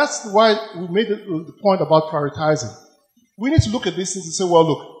that's why we made the point about prioritizing. We need to look at these things and say, well,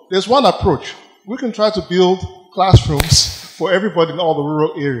 look, there's one approach. We can try to build classrooms for everybody in all the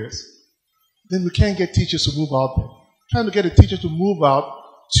rural areas. Then we can't get teachers to move out there. Trying to get a teacher to move out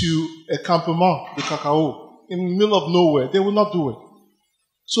to a campement, the cacao, in the middle of nowhere, they will not do it.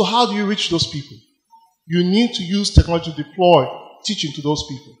 So how do you reach those people? You need to use technology to deploy teaching to those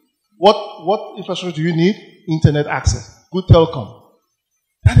people. What infrastructure do you need? Internet access, good telecom.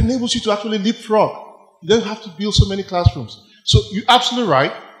 That enables you to actually leapfrog. You don't have to build so many classrooms. So you're absolutely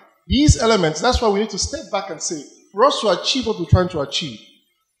right. These elements, that's why we need to step back and say, for us to achieve what we're trying to achieve,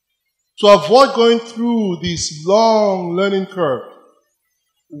 to avoid going through this long learning curve,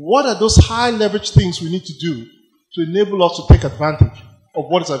 what are those high leverage things we need to do to enable us to take advantage of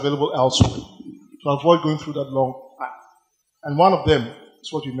what is available elsewhere, to avoid going through that long path? And one of them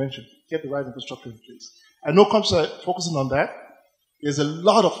is what you mentioned, get the right infrastructure in place. I know countries are focusing on that. There's a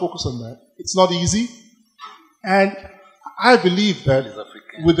lot of focus on that. It's not easy. And I believe that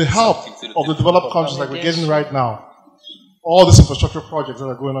with the help of the developed countries like we're getting right now, all these infrastructure projects that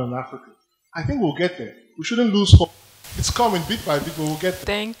are going on in Africa, I think we'll get there. We shouldn't lose hope. It's coming bit by bit, but we'll get there.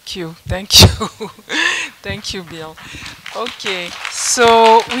 Thank you. Thank you, Bill. Okay,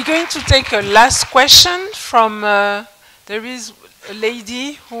 so we're going to take a last question from, there is a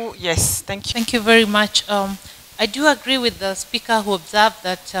lady who, yes, thank you. Thank you very much. I do agree with the speaker who observed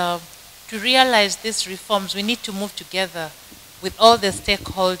that to realize these reforms, we need to move together with all the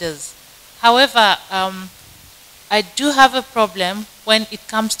stakeholders. However, I do have a problem when it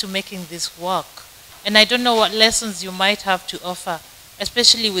comes to making this work. And I don't know what lessons you might have to offer,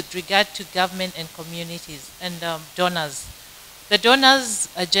 especially with regard to government and communities and donors. The donors'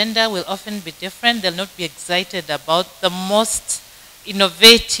 agenda will often be different. They'll not be excited about the most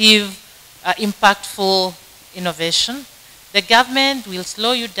innovative, impactful innovation. The government will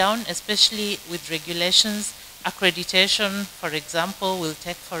slow you down, especially with regulations. Accreditation, for example, will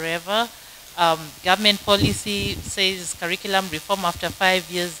take forever. Government policy says curriculum reform after 5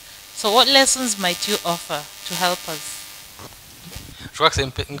 years. So what lessons might you offer to help us? Je crois que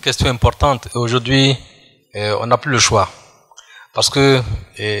c'est une question importante. Aujourd'hui, on n'a plus le choix. Parce que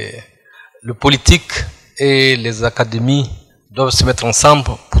le politique et les académies doivent se mettre ensemble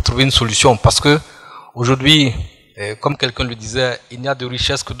pour trouver une solution. Parce que aujourd'hui, comme quelqu'un le disait, il n'y a de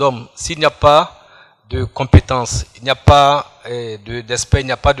richesse que d'hommes. S'il n'y a pas de compétences, il n'y a pas d'experts, il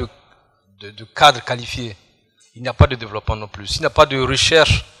n'y a pas de cadres qualifiés, il n'y a pas de développement non plus. S'il n'y a pas de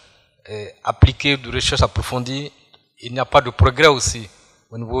recherche appliquée, de recherche approfondie, il n'y a pas de progrès aussi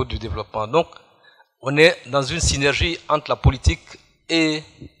au niveau du développement. Donc, on est dans une synergie entre la politique et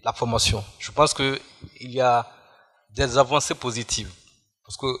la formation. Je pense qu'il y a des avancées positives.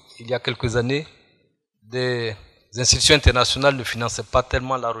 Parce qu'il y a quelques années, des institutions internationales ne finançaient pas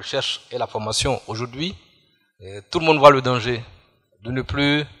tellement la recherche et la formation. Aujourd'hui, tout le monde voit le danger de ne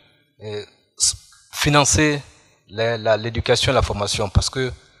plus financer l'éducation et la formation parce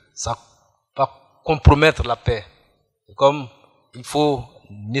que ça va compromettre la paix. Comme il faut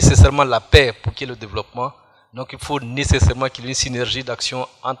nécessairement la paix pour qu'il y ait le développement, donc il faut nécessairement qu'il y ait une synergie d'action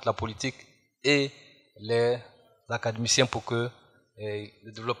entre la politique et les académiciens pour que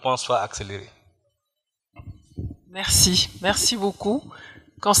le développement soit accéléré. Merci, merci beaucoup.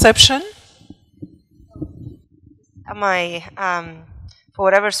 Conception? For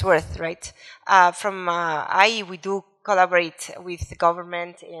whatever's worth, right? From IE, we do collaborate with the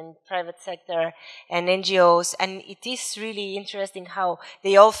government and private sector and NGOs, and it is really interesting how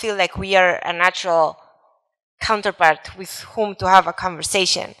they all feel like we are a natural counterpart with whom to have a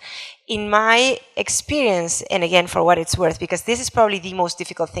conversation. In my experience, and again for what it's worth, because this is probably the most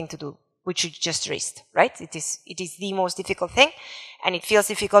difficult thing to do, which you just raised, right? It is the most difficult thing, and it feels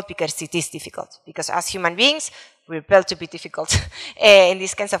difficult because it is difficult. Because as human beings, we're built to be difficult in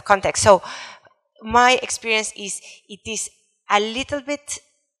these kinds of contexts. So my experience is it is a little bit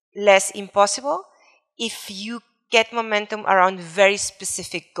less impossible if you get momentum around very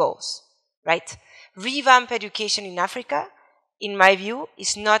specific goals, right? Revamp education in Africa, in my view,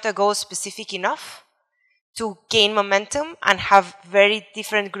 is not a goal specific enough to gain momentum and have very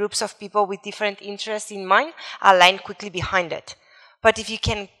different groups of people with different interests in mind align quickly behind it. But if you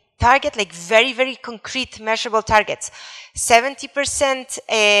can target like very, very concrete measurable targets, 70%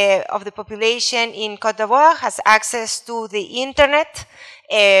 of the population in Côte d'Ivoire has access to the internet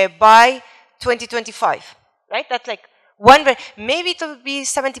by 2025, right? That's like one, maybe it will be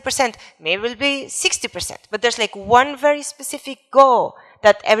 70%, maybe it will be 60%, but there's like one very specific goal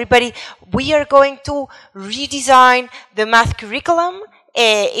that everybody, we are going to redesign the math curriculum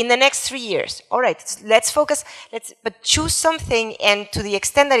in the next 3 years. All right, let's focus, but choose something, and to the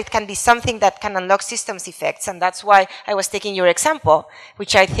extent that it can be something that can unlock systems effects, and that's why I was taking your example,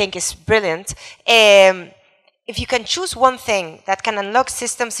 which I think is brilliant. If you can choose one thing that can unlock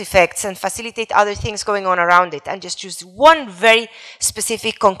systems effects and facilitate other things going on around it, and just choose one very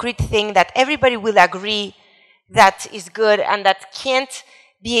specific, concrete thing that everybody will agree that is good and that can't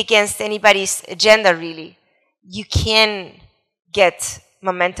be against anybody's agenda, really, you can get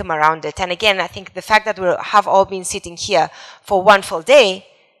momentum around it. And again, I think the fact that we have all been sitting here for one full day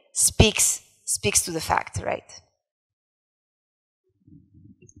speaks to the fact, right?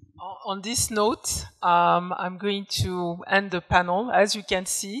 On this note, I'm going to end the panel. As you can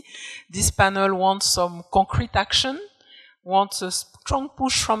see, this panel wants some concrete action, wants a strong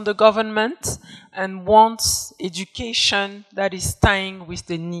push from the government, and wants education that is tying with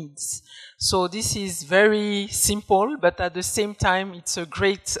the needs. So this is very simple, but at the same time, it's a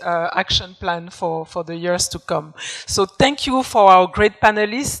great action plan for the years to come. So thank you for our great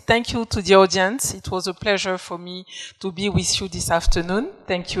panelists. Thank you to the audience. It was a pleasure for me to be with you this afternoon.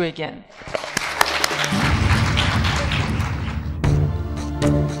 Thank you again.